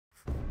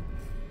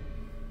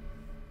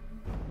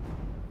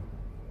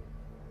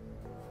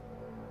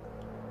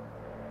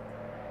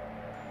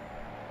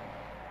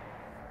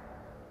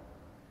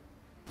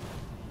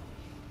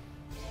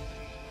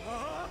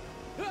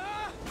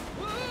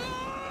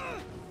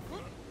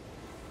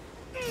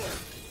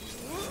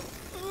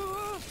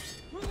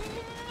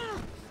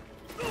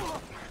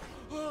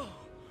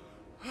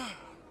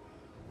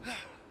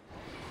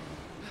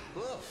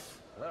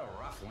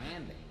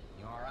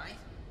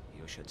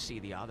see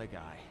the other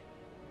guy.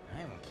 I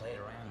haven't played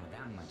around with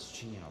that much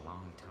chi in a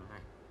long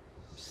time.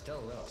 I'm still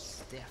a little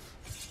stiff.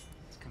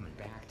 It's coming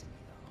back to me,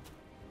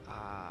 though.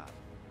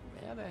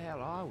 Where the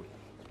hell are we?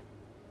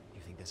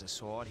 You think there's a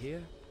sword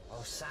here?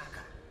 Osaka.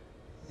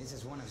 This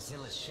is one of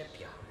Zilla's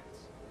shipyards.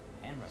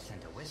 Enra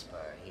sent a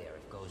whisperer here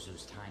if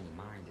Gozu's tiny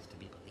mind is to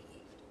be believed.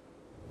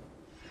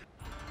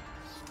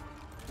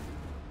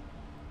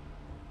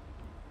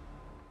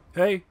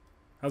 Hey,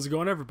 how's it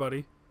going,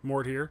 everybody?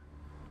 Mort here,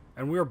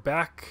 and we are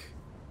back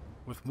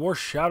with more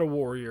Shadow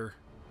Warrior.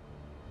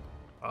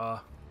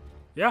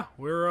 Yeah,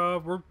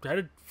 we're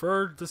headed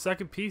for the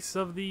second piece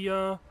of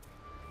the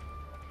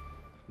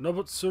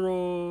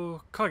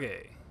Nobutsuru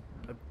Kage.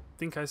 I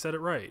think I said it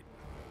right,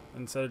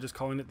 instead of just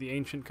calling it the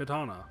Ancient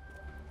Katana.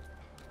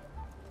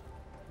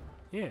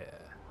 Yeah.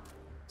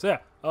 So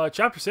yeah,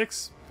 chapter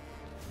 6.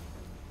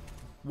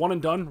 One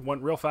and done.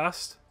 Went real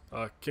fast.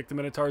 Kicked the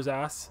Minotaur's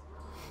ass.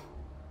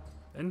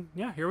 And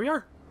yeah, here we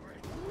are.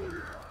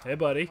 Hey,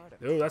 buddy.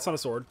 Oh, that's not a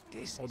sword.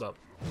 Hold up.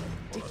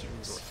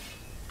 Ridiculous.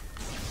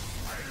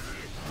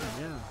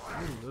 Yeah.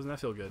 Ooh, doesn't that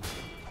feel good?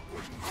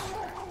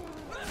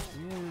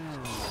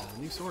 Yeah.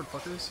 New sword,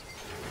 fuckers.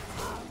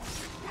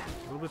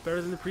 A little bit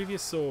better than the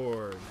previous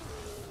sword.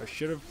 I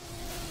should have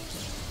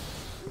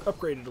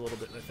upgraded a little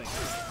bit, I think.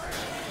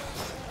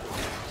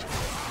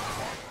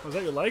 Oh, is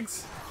that your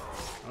legs?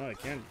 Oh, I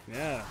can't.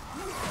 Yeah.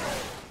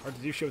 Hard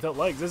to do shit without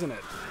legs, isn't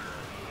it?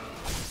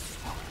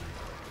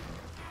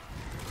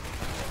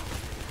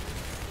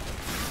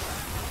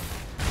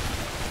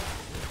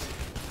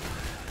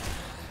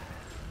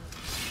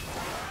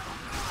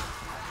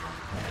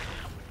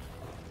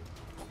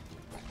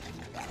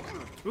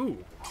 Ooh.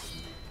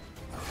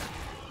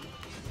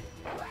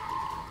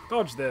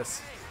 Dodge this.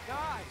 Hey,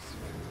 guys!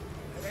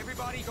 Let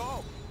everybody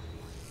go!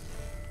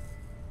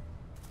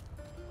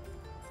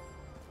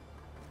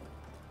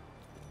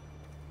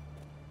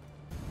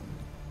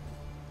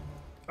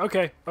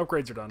 Okay,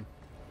 upgrades are done.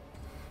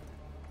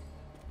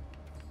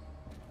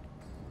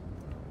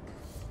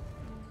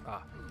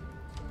 Ah.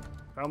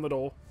 Found the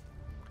door.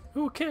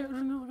 Ooh, okay,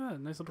 look at that.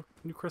 Nice little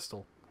new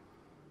crystal.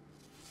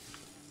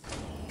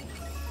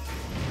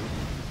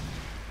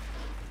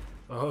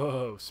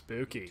 Oh,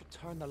 spooky.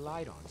 Turn the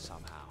light on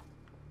somehow.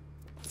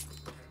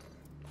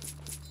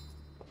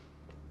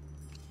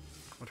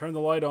 I'll turn the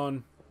light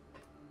on.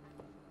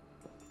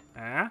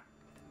 Ah?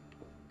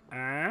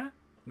 Ah?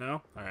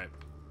 No? Alright.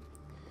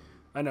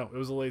 I know, it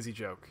was a lazy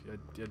joke.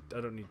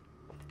 I don't need...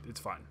 It's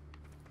fine.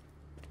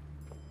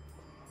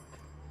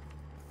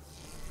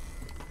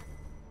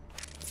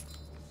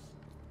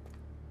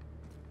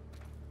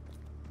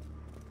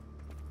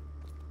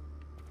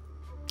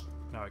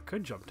 Now I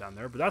could jump down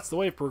there, but that's the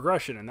way of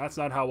progression, and that's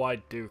not how I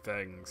do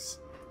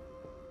things.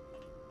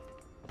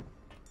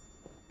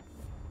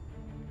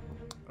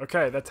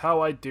 Okay, that's how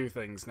I do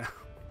things now.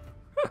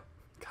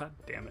 God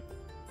damn it.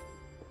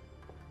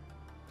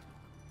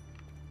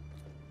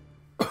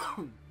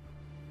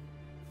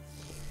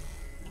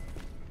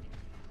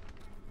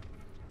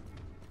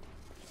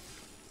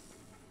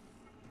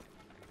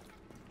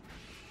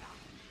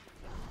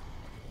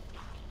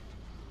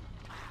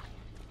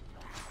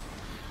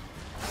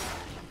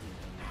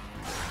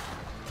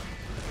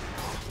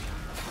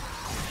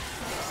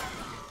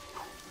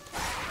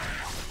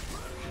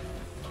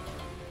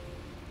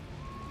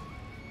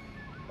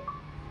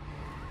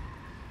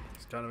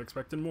 Kind of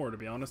expecting more, to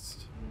be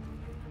honest.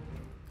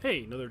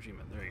 Hey, another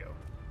G-Man. There you go.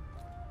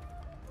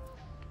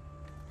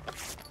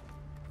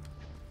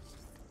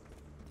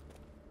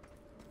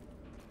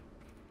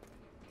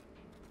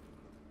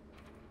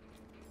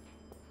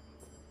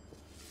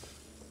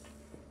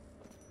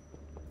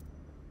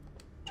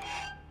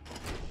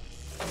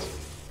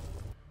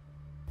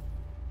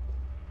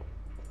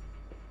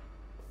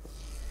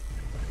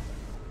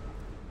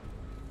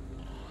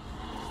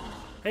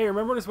 Hey,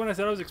 remember this when I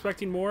said I was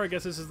expecting more? I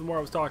guess this is the more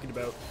I was talking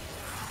about.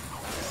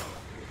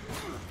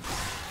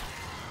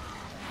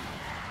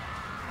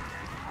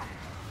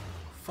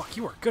 Fuck,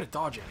 you are good at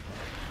dodging.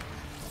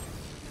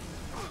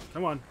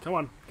 Come on, come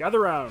on. Gather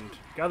round.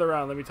 Gather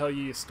round, let me tell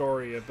you a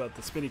story about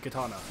the spinny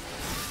katana.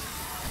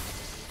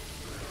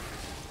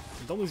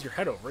 And don't lose your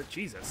head over it,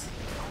 Jesus.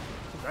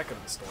 What's that good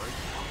of a story?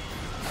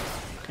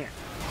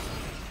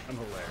 I'm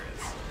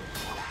hilarious.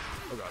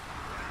 Oh god.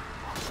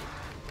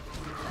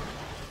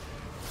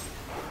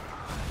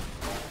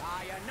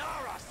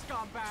 Sayonara,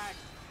 scumbag!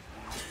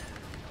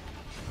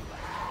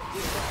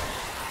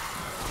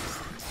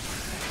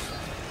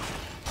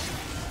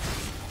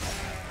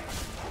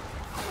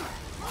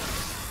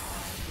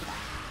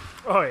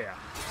 Oh yeah.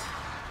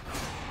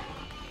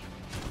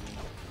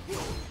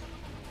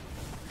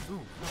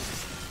 Ooh.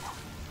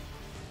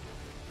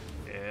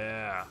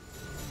 Yeah.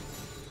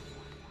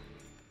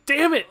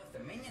 Damn it! If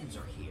the minions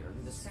are here,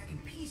 then the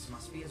second piece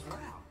must be as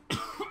well.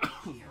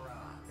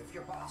 If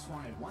your boss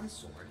wanted one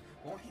sword,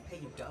 won't he pay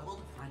you double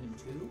to find him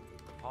two?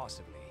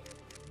 Possibly.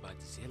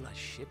 But Zilla's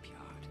shipyard.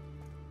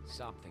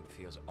 Something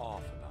feels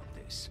off about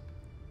this.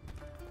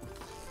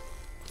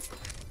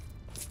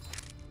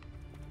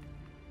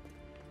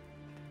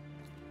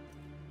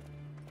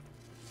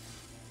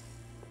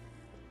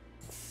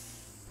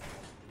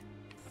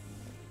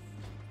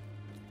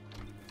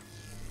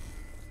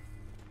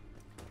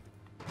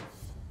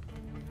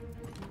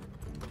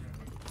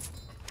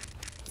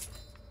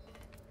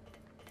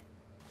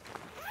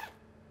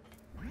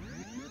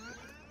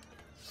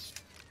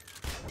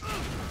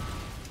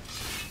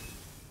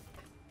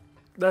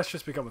 That's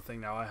just become a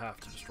thing now. I have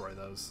to destroy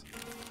those.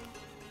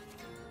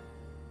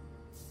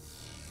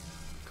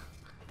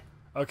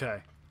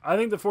 Okay. I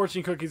think the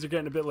fortune cookies are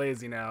getting a bit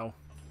lazy now.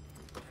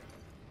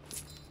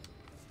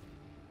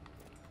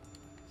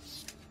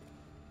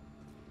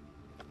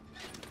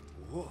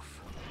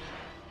 Woof.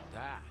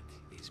 That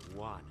is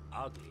one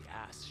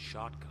ugly-ass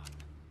shotgun.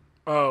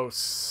 Oh,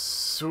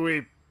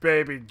 sweet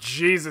baby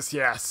Jesus,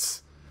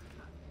 yes.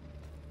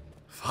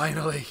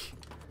 Finally.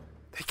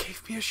 They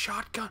gave me a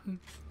shotgun.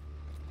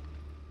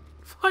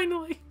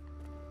 Finally.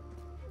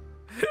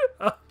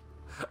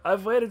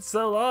 I've waited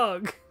so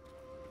long.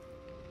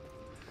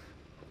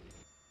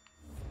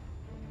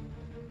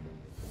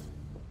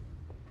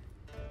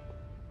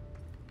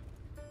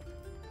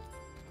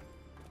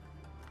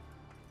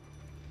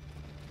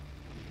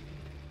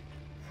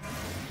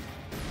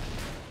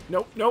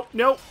 Nope, nope,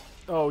 nope.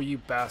 Oh, you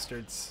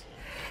bastards.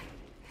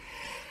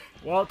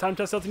 Well, time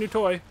to test out the new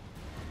toy.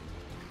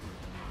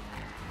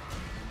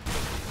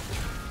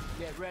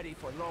 Get ready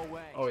for low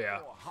range. Oh, yeah.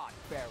 Or hot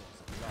barrels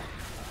of love.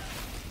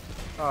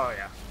 Oh,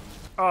 yeah.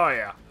 Oh,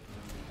 yeah.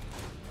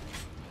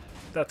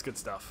 That's good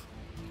stuff.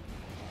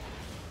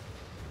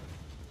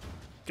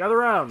 Gather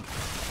round.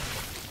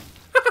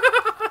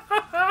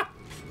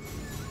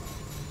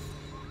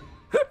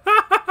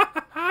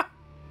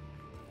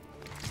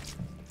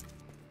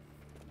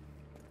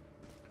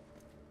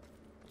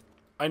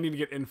 I need to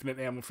get infinite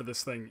ammo for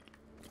this thing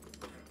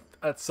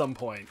at some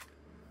point.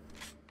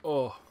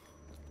 Oh.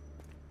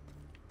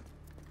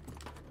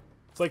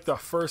 It's like the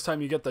first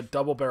time you get the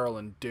double barrel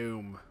in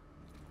Doom.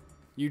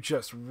 You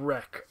just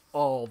wreck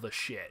all the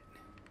shit.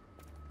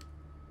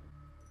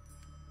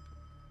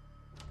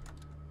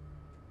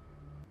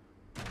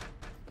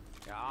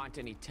 There aren't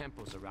any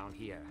temples around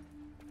here.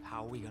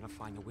 How are we gonna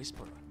find the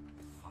Whisperer?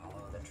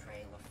 Follow the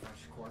trail of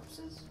fresh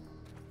corpses?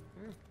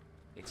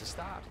 It's a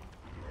start.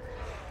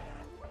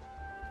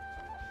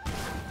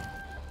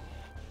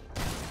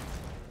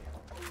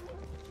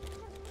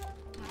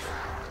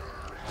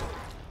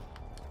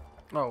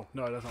 Oh,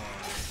 no, that's not what I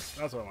want to do.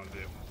 That's what I want to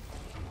do.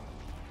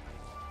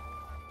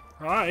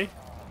 Hi.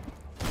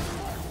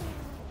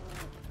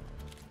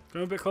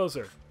 Come a bit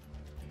closer.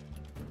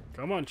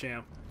 Come on,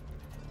 champ.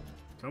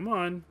 Come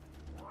on.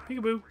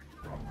 Peekaboo.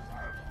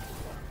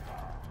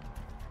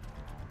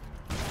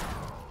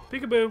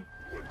 Peekaboo.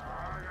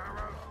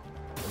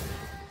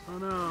 Oh,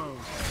 no.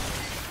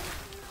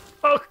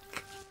 Oh.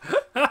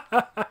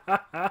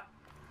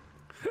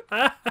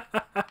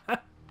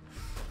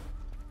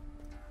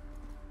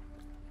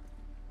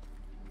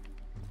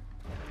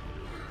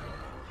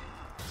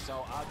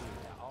 So ugly.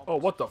 Oh,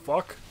 what the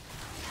fuck?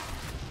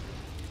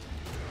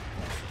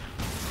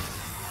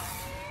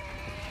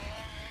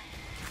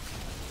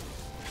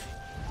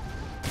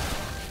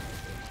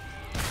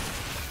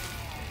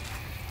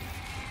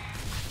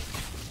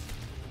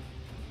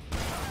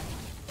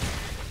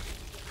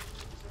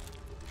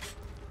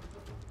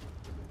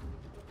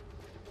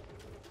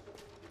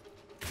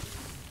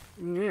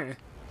 Yeah.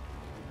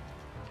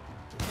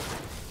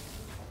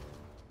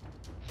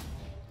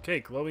 Okay,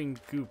 glowing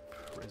goop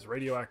is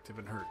radioactive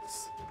and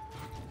hurts.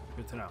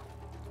 Good to know.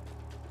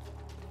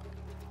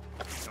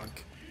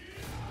 Dunk.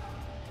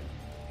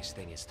 This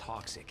thing is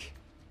toxic.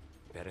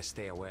 Better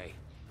stay away.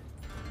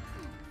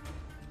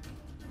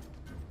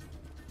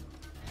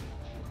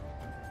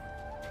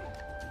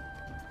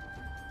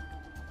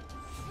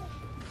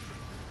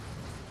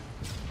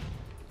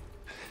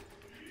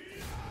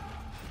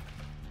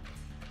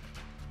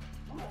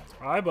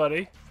 Hi,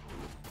 buddy.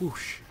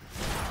 Whoosh.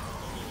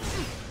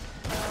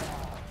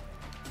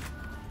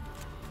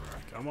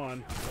 Come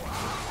on.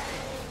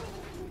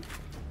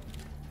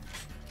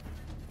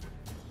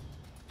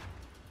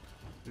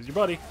 Here's your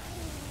buddy.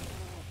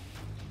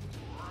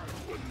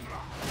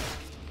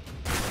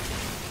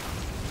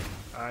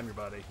 I'm your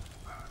buddy.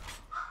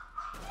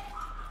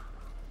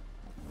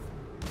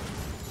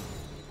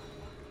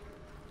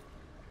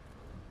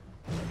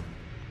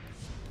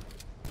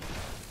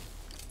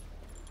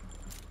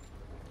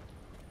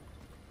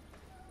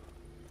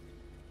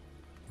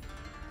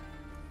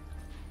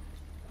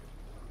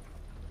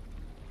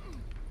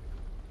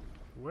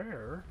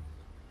 Where?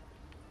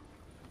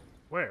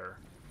 Where?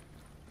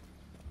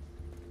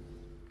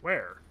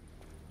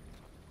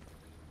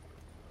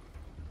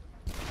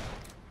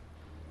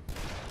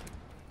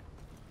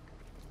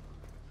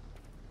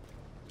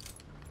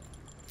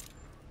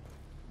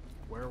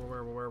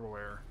 Where?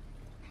 Where?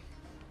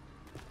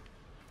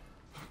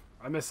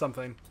 I missed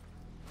something.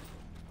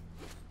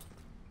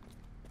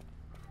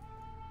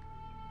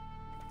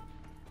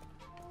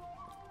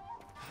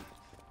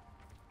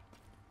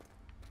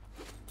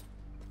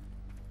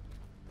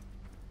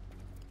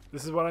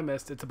 This is what I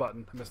missed. It's a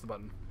button. I missed the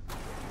button.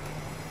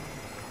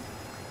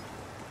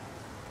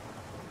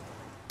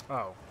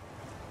 Oh.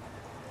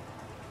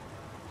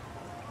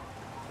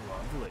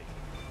 Lovely.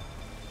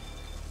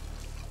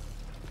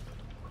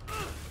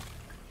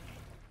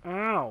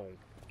 Ow.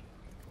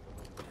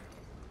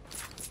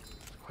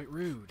 Quite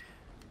rude.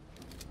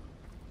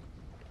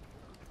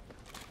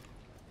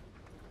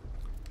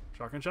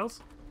 Shotgun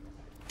shells?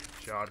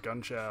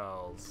 Shotgun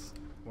shells.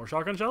 More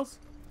shotgun shells?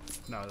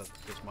 No, that's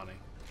just money.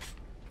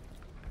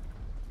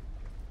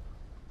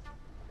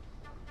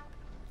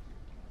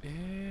 Ew.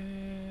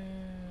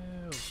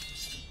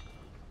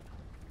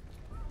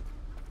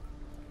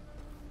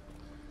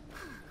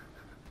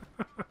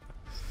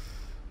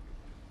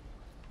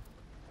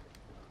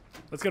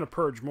 That's gonna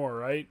purge more,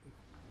 right?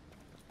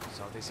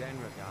 So this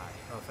Enra guy.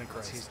 Oh, thank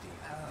what's Christ. his deal?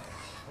 Oh,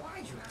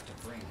 why'd you have to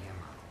bring him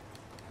up?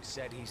 You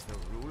said he's the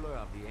ruler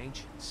of the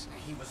ancients.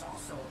 He was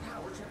also a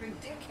power-tripping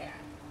dickhead.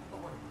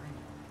 But what a bring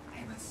him. I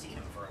haven't seen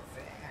him for a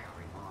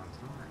very long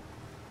time.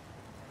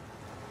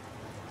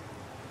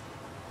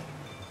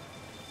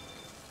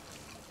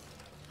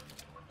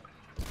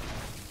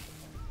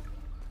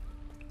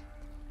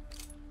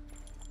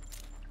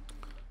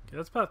 Okay,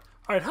 that's bad.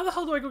 Alright, how the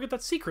hell do I go get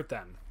that secret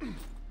then?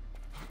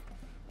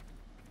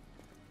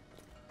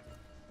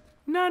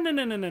 No, no,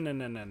 no, no, no, no,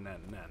 no, no, no,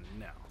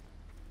 no.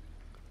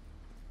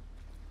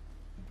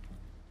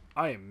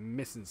 I am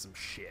missing some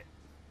shit.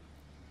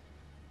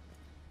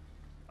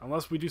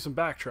 Unless we do some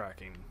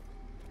backtracking.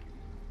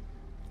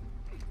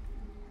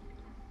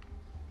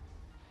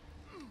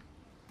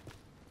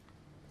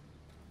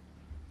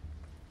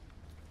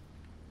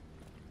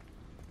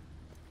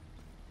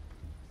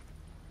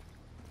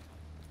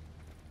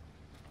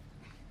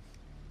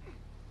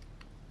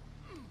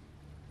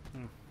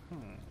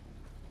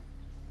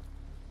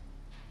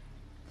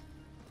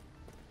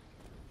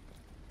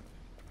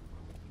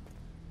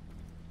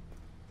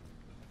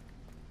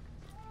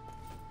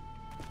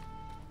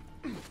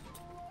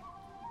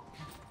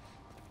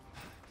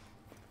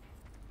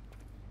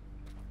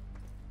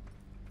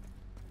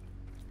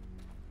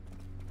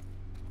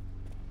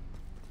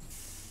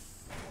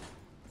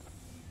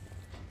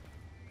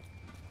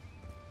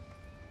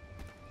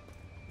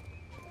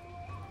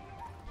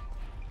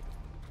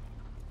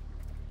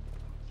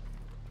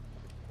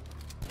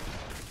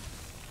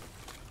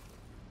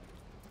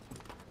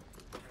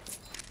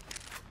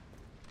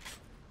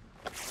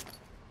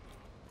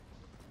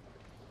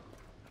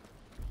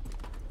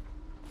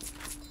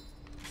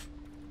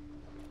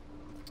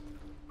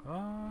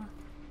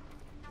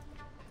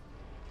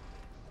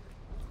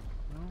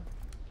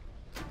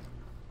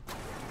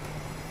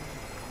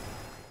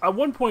 At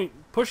one point,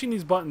 pushing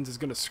these buttons is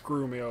going to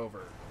screw me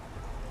over.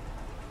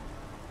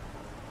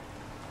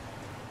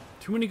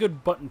 Too many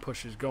good button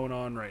pushes going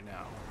on right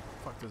now.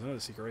 Fuck, there's another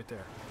secret right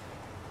there.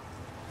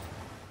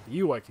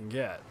 You I can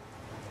get.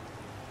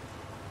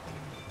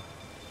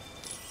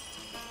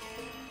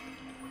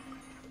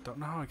 Don't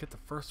know how I get the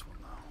first one,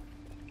 though.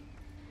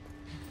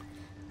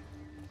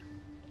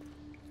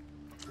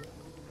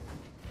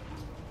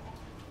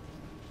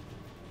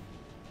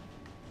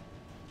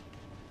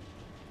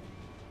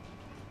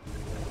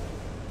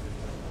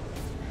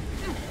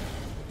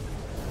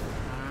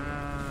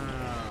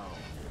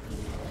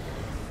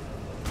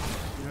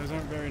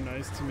 Very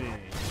nice to me.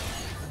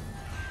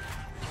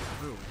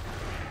 Ooh.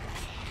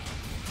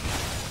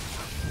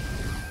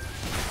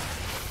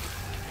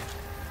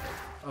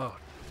 Oh,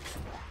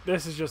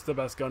 this is just the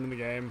best gun in the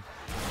game.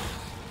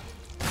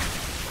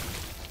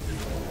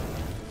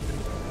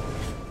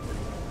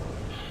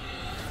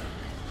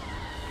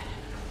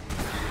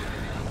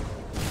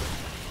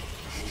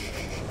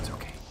 It's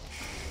okay.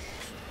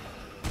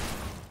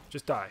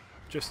 Just die.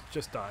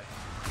 Just die.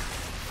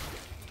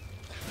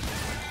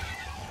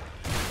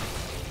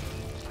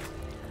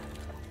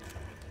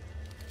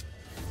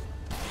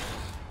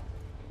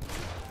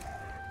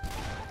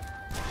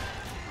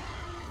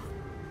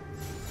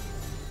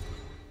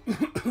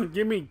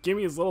 give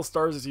me as little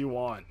stars as you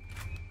want.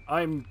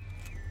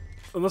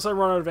 Unless I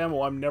run out of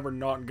ammo, I'm never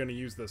not gonna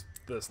use this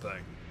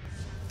thing.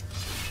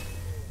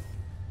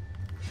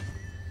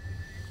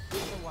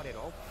 What it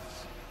opens.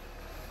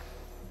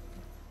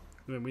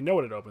 I mean, we know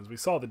what it opens. We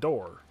saw the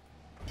door.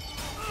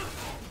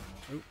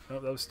 Oh, no,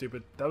 that was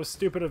stupid. That was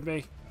stupid of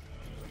me.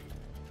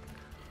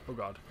 Oh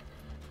god.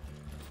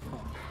 Huh.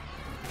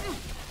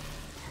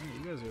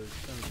 You guys are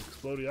kind of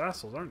explodey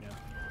assholes, aren't you?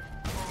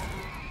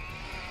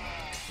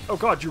 Oh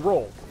god, you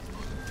roll.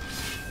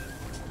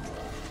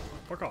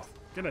 Fuck off.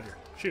 Get out of here.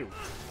 Shoot.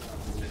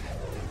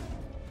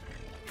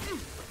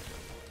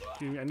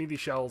 Dude, I need these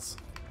shells.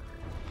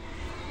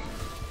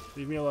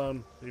 Leave me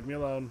alone. Leave me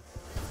alone.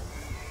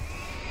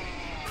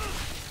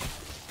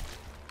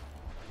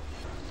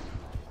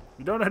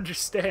 You don't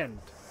understand.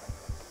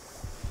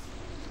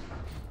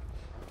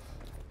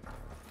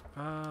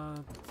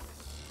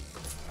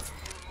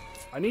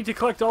 I need to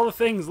collect all the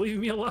things. Leave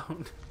me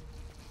alone.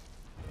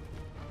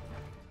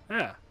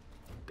 Yeah.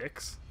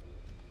 Dicks.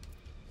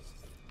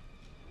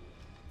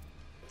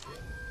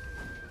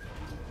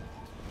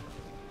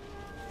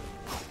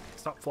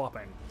 Stop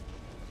flopping.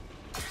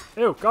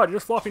 Ew, God, you're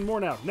flopping more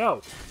now.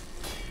 No.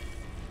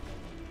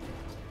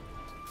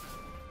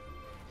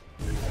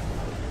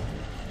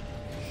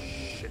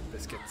 Shit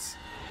biscuits.